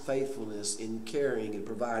His faithfulness in caring and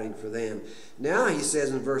providing for them. Now He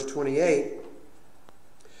says in verse 28,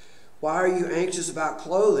 why are you anxious about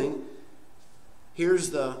clothing?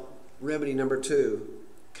 Here's the remedy number 2.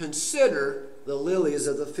 Consider the lilies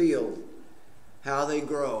of the field, how they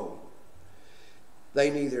grow.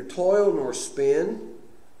 They neither toil nor spin.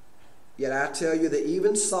 Yet I tell you that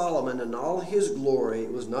even Solomon in all his glory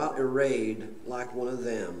was not arrayed like one of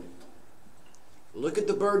them. Look at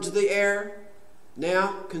the birds of the air.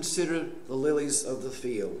 Now consider the lilies of the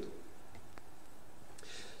field.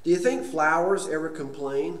 Do you think flowers ever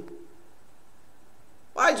complain?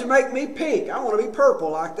 Why'd you make me pink? I want to be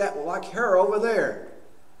purple like that, like her over there.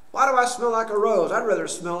 Why do I smell like a rose? I'd rather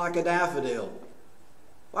smell like a daffodil.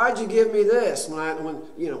 Why'd you give me this why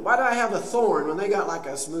do I have a thorn when they got like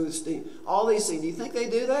a smooth stem? All these things. Do you think they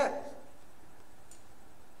do that?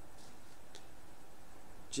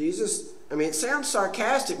 Jesus, it sounds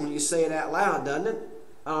sarcastic when you say it out loud, doesn't it?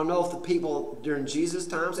 I don't know if the people during Jesus'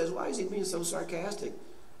 time says, why is he being so sarcastic?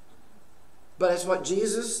 But it's what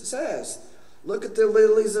Jesus says. Look at the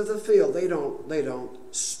lilies of the field. They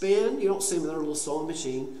don't spin. You don't see them with their little sewing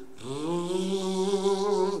machine.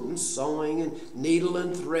 And sewing and needle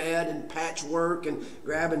and thread and patchwork and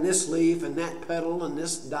grabbing this leaf and that petal and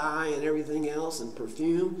this dye and everything else and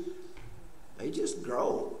perfume. They just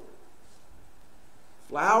grow.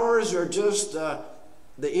 Flowers are just the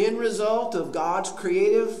end result of God's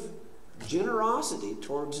creative generosity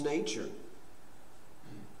towards nature.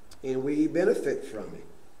 And we benefit from it.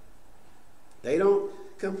 They don't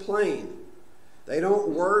complain. They don't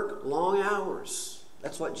work long hours.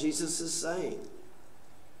 That's what Jesus is saying.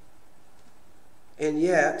 And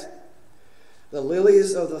yet, the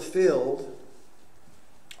lilies of the field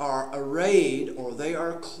are arrayed, or they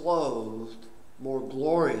are clothed more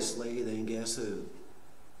gloriously than guess who?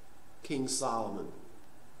 King Solomon.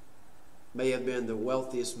 May have been the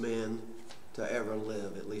wealthiest man to ever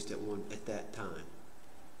live, at least at that time.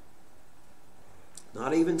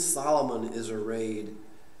 Not even Solomon is arrayed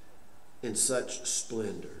in such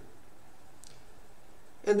splendor.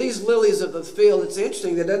 And these lilies of the field, it's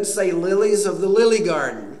interesting, it doesn't say lilies of the lily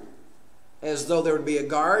garden, as though there would be a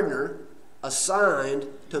gardener assigned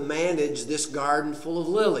to manage this garden full of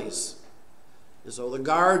lilies. And so the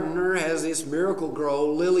gardener has this miracle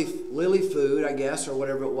grow, lily food, I guess, or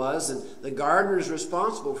whatever it was, and the gardener is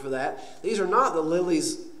responsible for that. These are not the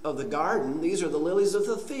lilies of the garden. These are the lilies of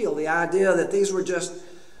the field. The idea that these were just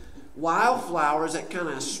wildflowers that kind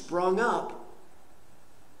of sprung up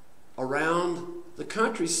around the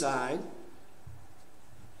countryside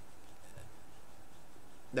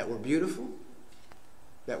that were beautiful,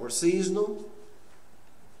 that were seasonal,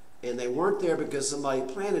 and they weren't there because somebody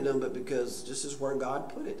planted them, but because this is where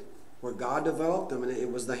God put it, where God developed them, and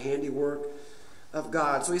it was the handiwork of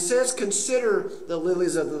God. So he says, consider the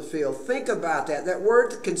lilies of the field. Think about that. That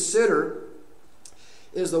word to consider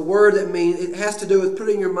is the word that means, it has to do with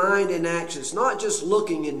putting your mind in action. It's not just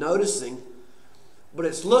looking and noticing, but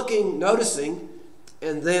it's looking, noticing,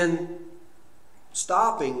 and then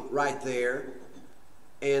stopping right there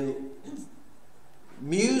and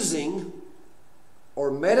musing or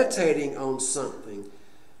meditating on something.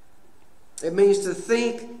 It means to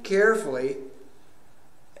think carefully,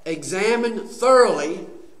 examine thoroughly,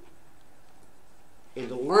 and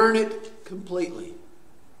to learn it completely.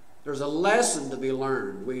 There's a lesson to be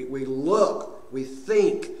learned. We look, we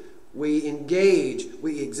think, we engage,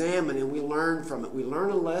 we examine, and we learn from it. We learn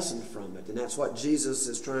a lesson from it. And that's what Jesus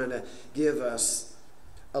is trying to give us,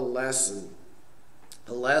 a lesson.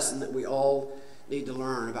 A lesson that we all need to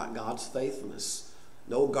learn about God's faithfulness.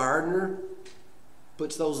 No gardener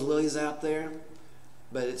puts those lilies out there,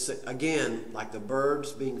 but it's, again, like the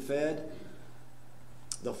birds being fed.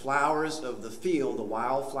 The flowers of the field, the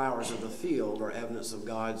wild flowers of the field, are evidence of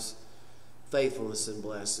God's faithfulness and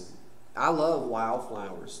blessing. I love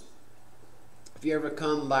wildflowers. If you ever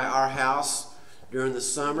come by our house during the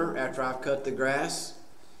summer after I've cut the grass,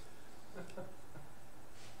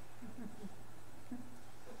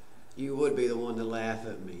 you would be the one to laugh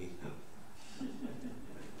at me.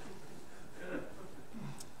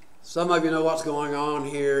 Some of you know what's going on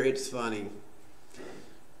here. It's funny.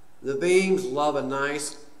 The Beams love a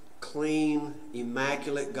nice, clean,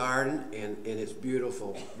 immaculate garden, and it's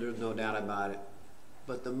beautiful. There's no doubt about it.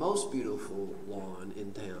 But the most beautiful lawn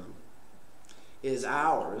in town is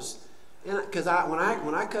ours. And because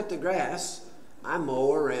when I cut the grass, I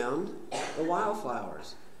mow around the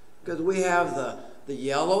wildflowers. Because we have the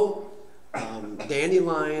yellow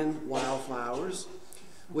dandelion wildflowers.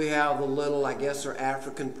 We have the little, I guess they're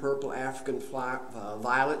purple African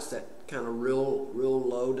violets that kind of real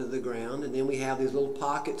low to the ground. And then we have these little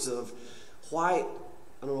pockets of white,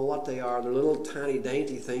 I don't know what they are. They're little tiny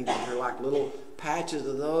dainty things. They're like little patches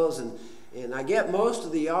of those. And I get most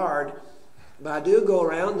of the yard, but I do go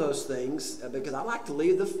around those things because I like to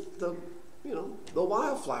leave the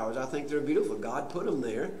wildflowers. I think they're beautiful. God put them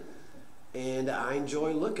there. And I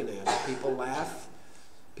enjoy looking at it. People laugh.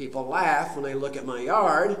 People laugh when they look at my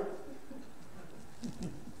yard.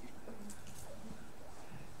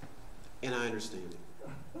 And I understand it.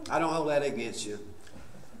 I don't hold that against you.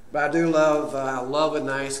 But I do love, I love a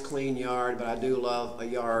nice clean yard, but I do love a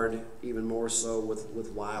yard even more so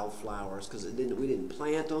with wildflowers, because we didn't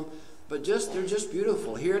plant them. But they're just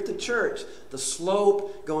beautiful. Here at the church, the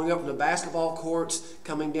slope going up from the basketball courts,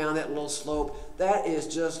 coming down that little slope, that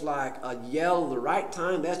is just like a yellow, the right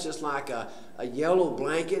time, that's just like a yellow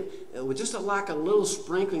blanket with just like a little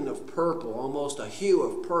sprinkling of purple, almost a hue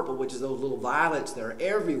of purple, which is those little violets that are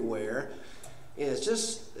everywhere. And it's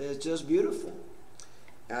just beautiful.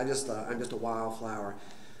 I'm just a wildflower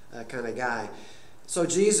kind of guy. So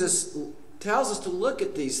Jesus tells us to look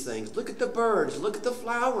at these things. Look at the birds. Look at the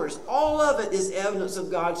flowers. All of it is evidence of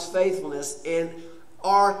God's faithfulness. And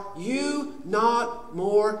are you not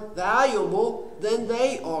more valuable than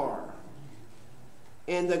they are?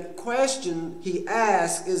 And the question he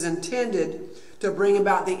asks is intended to bring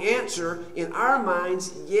about the answer in our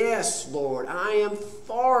minds. Yes, Lord, I am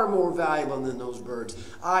far more valuable than those birds.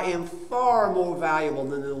 I am far more valuable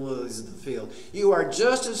than the lilies of the field. You are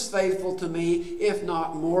just as faithful to me, if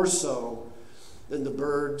not more so, than the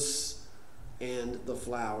birds and the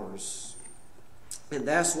flowers. And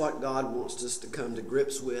that's what God wants us to come to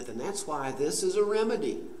grips with. And that's why this is a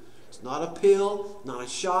remedy. It's not a pill, not a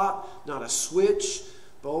shot, not a switch.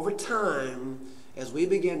 But over time, as we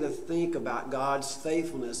begin to think about God's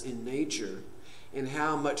faithfulness in nature and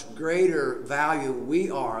how much greater value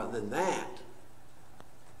we are than that,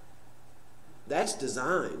 that's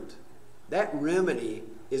designed. That remedy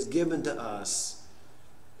is given to us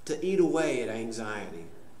to eat away at anxiety,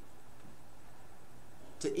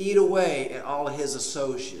 to eat away at all of his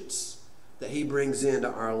associates that he brings into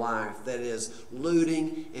our life, that is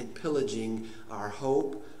looting and pillaging our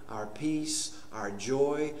hope, our peace, our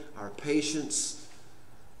joy, our patience,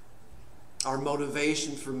 our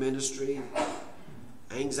motivation for ministry,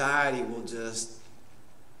 Anxiety will just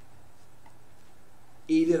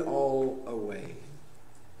eat it all away.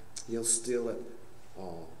 He'll steal it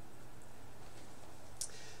all.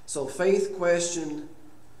 So faith question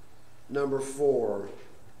number 4,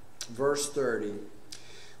 verse 30.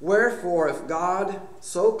 Wherefore, if God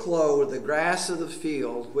so clothe the grass of the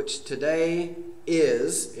field, which today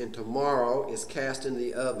is, and tomorrow is cast into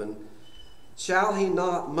the oven, shall he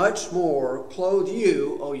not much more clothe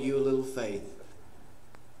you, O you little faith?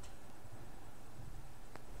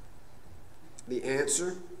 The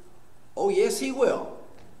answer, oh yes, he will.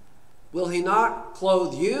 Will he not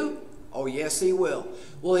clothe you? Oh yes, he will.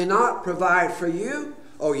 Will he not provide for you?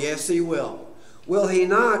 Oh yes, he will. Will he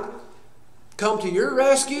not come to your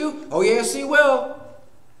rescue? Oh yes, he will.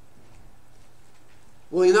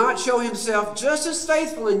 Will he not show himself just as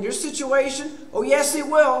faithful in your situation? Oh yes, he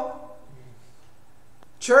will.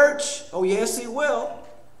 Church? Oh yes, he will.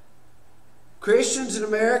 Christians in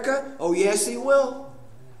America? Oh yes, he will.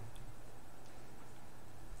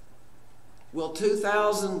 Will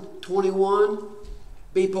 2021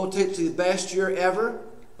 be potentially the best year ever?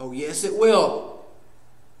 Oh yes, it will.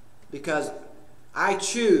 Because I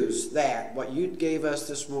choose that, what you gave us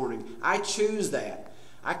this morning. I choose that.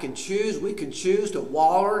 We can choose to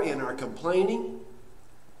waller in our complaining,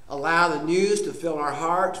 allow the news to fill our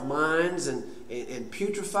hearts, minds, and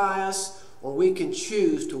putrefy us, or we can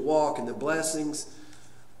choose to walk in the blessings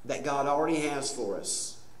that God already has for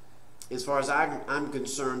us. As far as I'm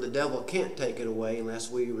concerned, the devil can't take it away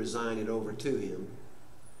unless we resign it over to him.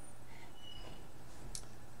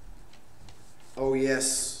 Oh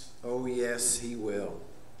yes, he will.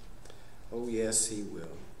 Oh yes, he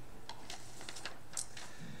will.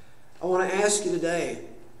 I want to ask you today,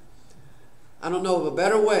 I don't know of a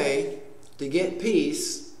better way to get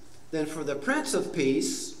peace than for the Prince of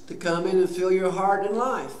Peace to come in and fill your heart and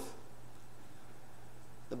life.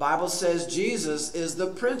 The Bible says Jesus is the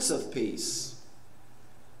Prince of Peace.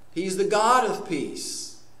 He's the God of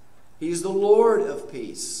peace. He's the Lord of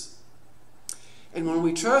peace. And when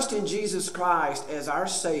we trust in Jesus Christ as our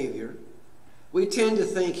Savior, we tend to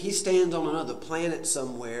think He stands on another planet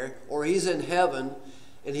somewhere, or He's in heaven,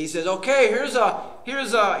 and He says, "Okay, here's a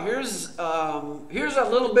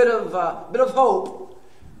little bit of hope."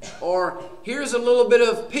 Or here's a little bit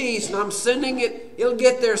of peace, and I'm sending it. It'll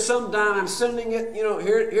get there sometime. I'm sending it.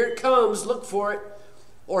 Here it comes. Look for it.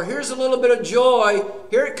 Or here's a little bit of joy.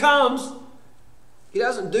 Here it comes. He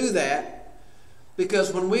doesn't do that,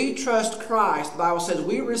 because when we trust Christ, the Bible says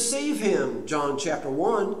we receive Him. John chapter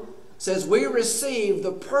 1 says we receive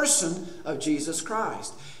the person of Jesus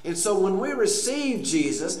Christ. And so when we receive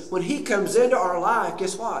Jesus, when He comes into our life,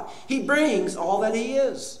 guess what? He brings all that He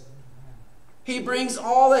is. He brings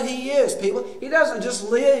all that He is, people. He doesn't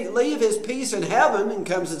just leave His peace in heaven and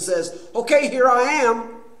comes and says, "Okay, here I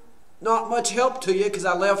am. Not much help to you because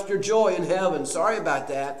I left your joy in heaven. Sorry about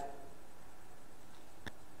that."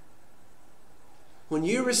 When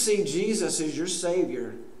you receive Jesus as your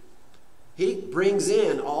Savior, He brings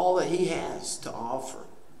in all that He has to offer.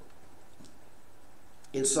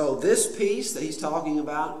 And so this peace that He's talking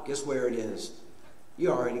about, guess where it is?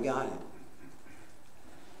 You already got it.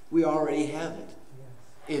 We already have it.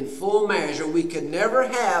 In full measure, we could never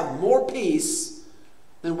have more peace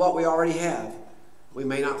than what we already have. We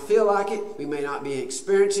may not feel like it. We may not be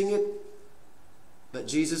experiencing it. But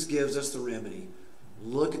Jesus gives us the remedy.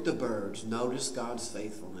 Look at the birds. Notice God's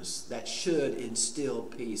faithfulness. That should instill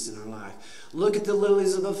peace in our life. Look at the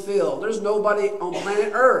lilies of the field. There's nobody on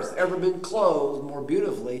planet Earth ever been clothed more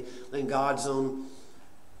beautifully than God's own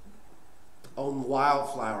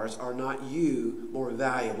wildflowers. Are not you more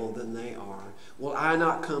valuable than they are? Will I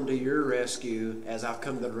not come to your rescue as I've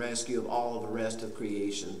come to the rescue of all of the rest of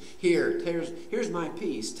creation? Here's my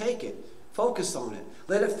peace. Take it. Focus on it.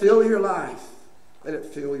 Let it fill your life. Let it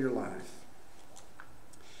fill your life.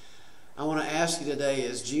 I want to ask you today,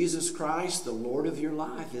 is Jesus Christ the Lord of your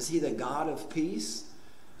life? Is He the God of peace?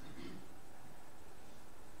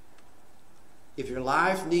 If your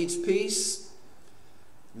life needs peace,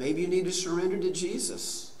 maybe you need to surrender to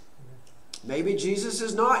Jesus. Maybe Jesus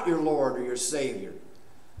is not your Lord or your Savior.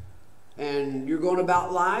 And you're going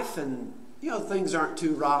about life and, things aren't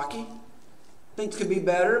too rocky. Things could be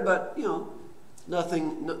better, but,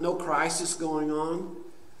 no crisis going on.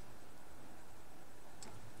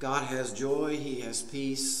 God has joy. He has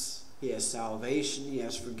peace. He has salvation. He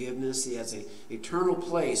has forgiveness. He has an eternal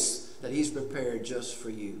place that He's prepared just for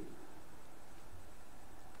you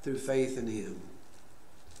through faith in Him.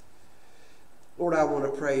 Lord, I want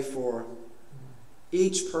to pray for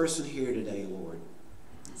each person here today, Lord.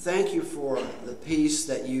 Thank You for the peace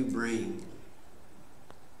that You bring.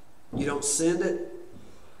 You don't send it.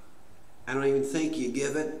 I don't even think you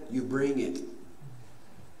give it, you bring it.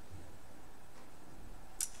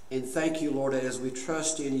 And thank you, Lord, that as we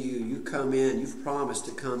trust in you, you come in, you've promised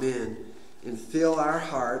to come in and fill our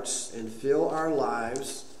hearts and fill our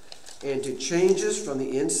lives and to change us from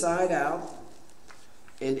the inside out,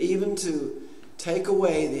 and even to take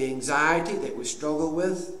away the anxiety that we struggle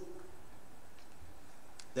with,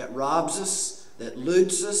 that robs us, that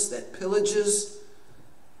loots us, that pillages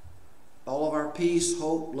all of our peace,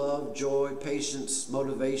 hope, love, joy, patience,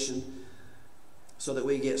 motivation, so that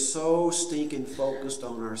we get so stinking focused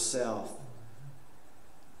on ourselves.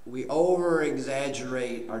 We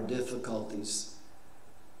over-exaggerate our difficulties.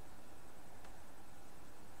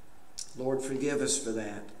 Lord, forgive us for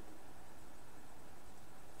that.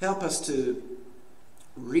 Help us to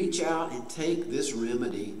reach out and take this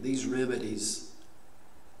remedy, these remedies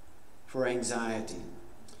for anxiety.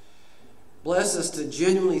 Bless us to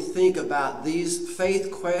genuinely think about these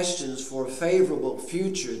faith questions for a favorable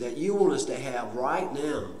future that you want us to have right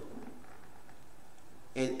now.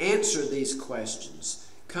 And answer these questions.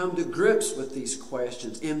 Come to grips with these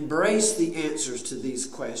questions. Embrace the answers to these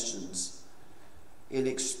questions. And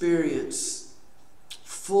experience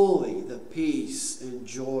fully the peace and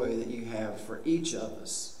joy that you have for each of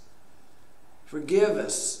us. Forgive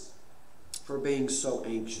us for being so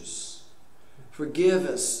anxious. Forgive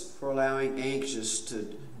us for allowing anxious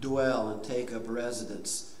to dwell and take up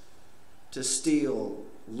residence, to steal,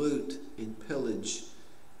 loot, and pillage,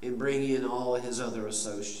 and bring in all of his other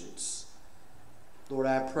associates. Lord,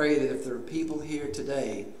 I pray that if there are people here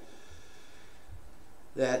today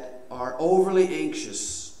that are overly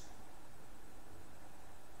anxious,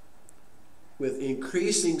 with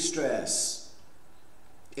increasing stress,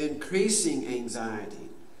 increasing anxiety,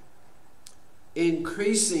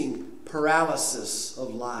 increasing paralysis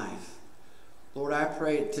of life, Lord, I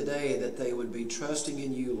pray today that they would be trusting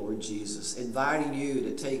in you, Lord Jesus, inviting you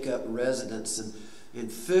to take up residence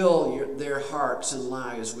and fill their hearts and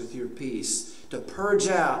lives with your peace, to purge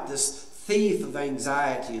out this thief of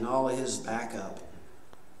anxiety and all of his backup.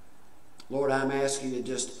 Lord, I'm asking you to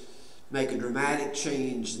just make a dramatic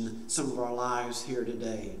change in some of our lives here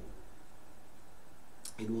today.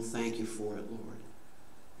 And we'll thank you for it, Lord.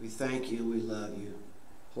 We thank you and we love you.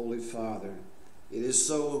 Holy Father, it is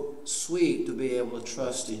so sweet to be able to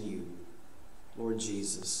trust in you, Lord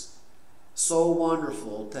Jesus. So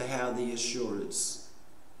wonderful to have the assurance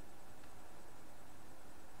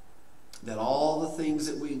that all the things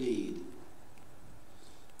that we need,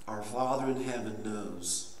 our Father in heaven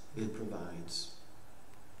knows and provides.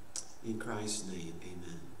 In Christ's name,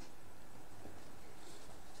 amen.